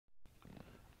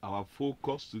Our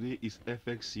focus today is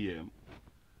FXCM.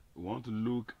 We want to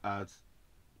look at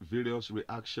various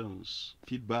reactions,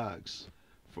 feedbacks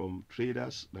from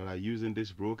traders that are using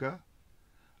this broker,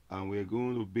 and we're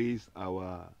going to base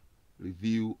our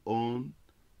review on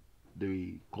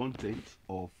the content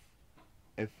of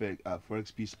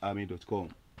ForexPeaceArmy.com.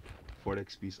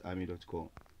 ForexPeaceArmy.com.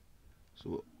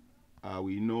 So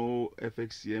we know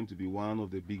FXCM to be one of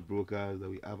the big brokers that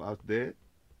we have out there,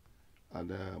 and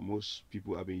most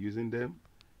people have been using them.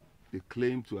 They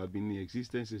claim to have been in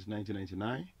existence since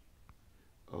 1999.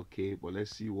 Okay, but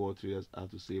let's see what traders have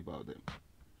to say about them.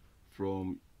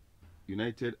 From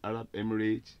United Arab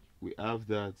Emirates, we have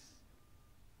that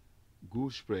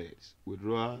good spreads.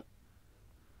 Withdrawal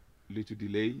little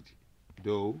delayed,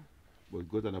 though, but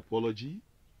got an apology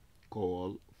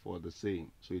call for the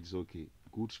same, so it's okay.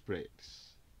 Good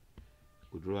spreads.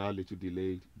 Withdrawal little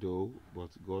delayed, though, but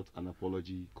got an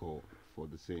apology call for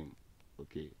the same.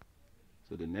 Okay.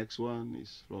 So the next one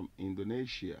is from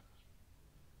Indonesia.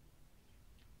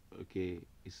 Okay,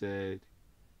 it said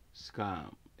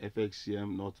scam.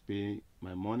 FXCM not pay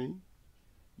my money.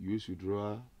 Use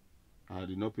withdrawal. I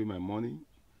did not pay my money.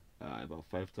 About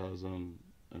 5,000.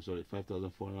 I'm sorry,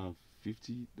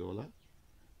 $5,450.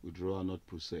 Withdrawal not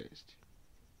processed.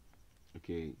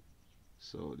 Okay,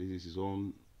 so this is his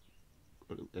own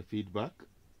feedback.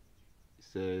 He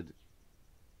said,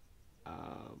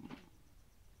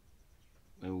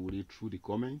 when we read through the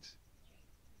comments,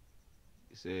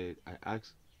 he said, I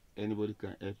asked anybody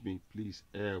can help me, please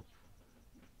help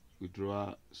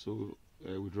withdraw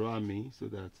withdraw me so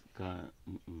that can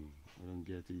I don't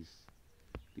get this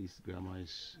grammar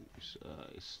is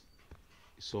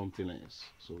something else,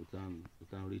 so we can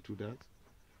read through that.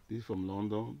 This is from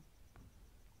London.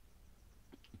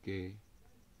 Okay,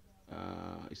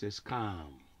 it says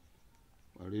scam.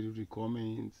 I read the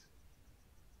comments.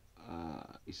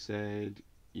 He said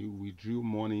he withdrew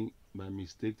money by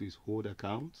mistake to his hold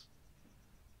account,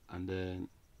 and then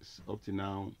up to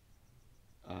now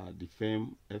the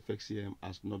firm FXCM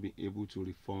has not been able to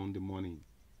refund the money.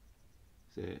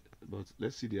 But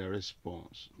let's see their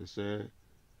response. They say,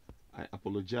 I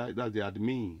apologize. That's the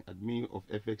admin of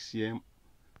FXCM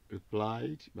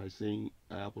replied by saying,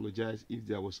 I apologize if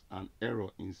there was an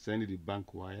error in sending the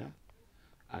bank wire.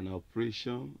 An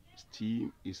operation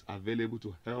team is available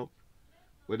to help,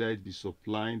 whether it be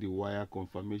supplying the wire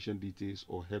confirmation details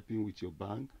or helping with your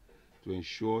bank to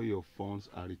ensure your funds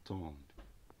are returned.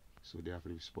 So they have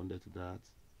responded to that.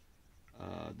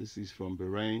 This is from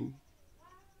Bahrain.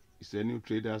 It said new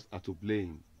traders are to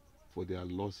blame for their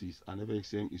losses, and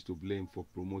FXCM is to blame for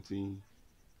promoting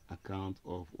account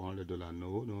of $100.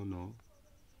 No.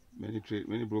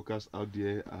 Many brokers out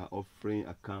there are offering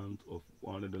account of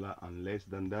 $100 and less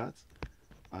than that,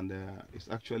 and it's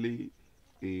actually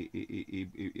a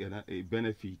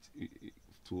benefit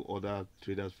to other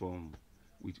traders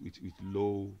with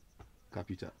low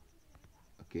capital.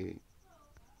 Okay,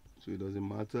 so it doesn't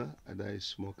matter whether it's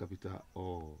small capital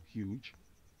or huge.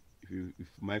 If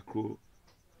micro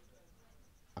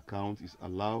account is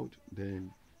allowed,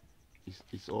 then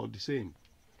it's all the same.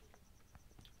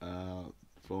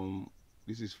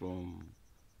 This is from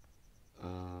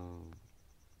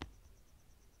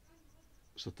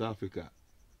South Africa.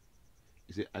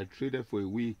 He said, I traded for a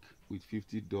week with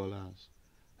 $50.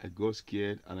 I got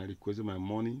scared and I requested my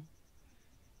money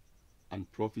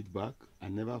and profit back. I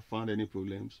never found any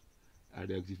problems. I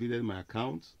deactivated my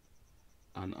account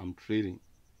and I'm trading.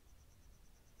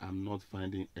 I'm not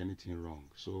finding anything wrong.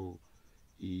 So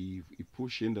he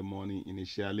pushed in the money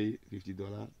initially,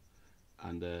 $50,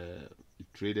 and he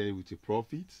traded with a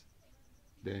profit.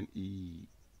 Then he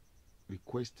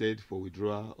requested for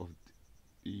withdrawal of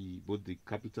both the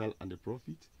capital and the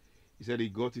profit. He said he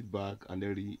got it back and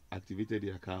then reactivated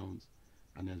the account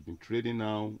and has been trading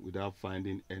now without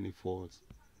finding any faults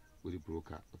with the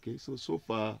broker. Okay, so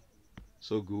far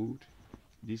so good.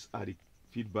 These are the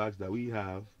feedbacks that we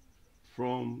have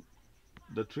from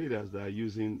the traders that are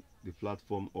using the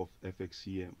platform of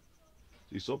FXCM.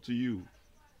 So it's up to you,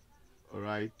 all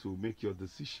right, to make your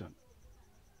decision,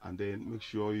 and then make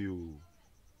sure you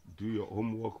do your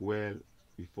homework well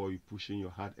before you push in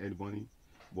your hard-earned money.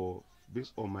 But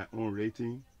based on my own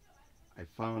rating, I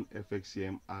found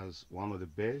FXCM as one of the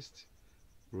best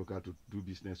broker to do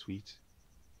business with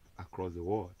across the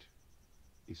world.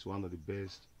 It's one of the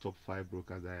best top 5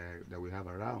 brokers that we have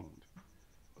around.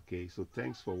 Okay, so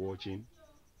thanks for watching.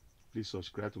 Please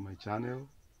subscribe to my channel,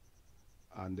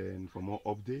 and then for more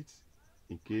updates,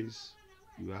 in case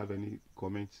you have any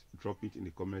comments, drop it in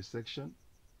the comment section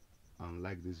and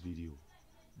like this video.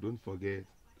 Don't forget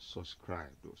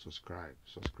subscribe to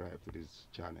this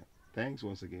channel. Thanks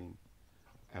once again.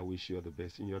 I wish you all the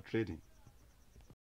best in your trading.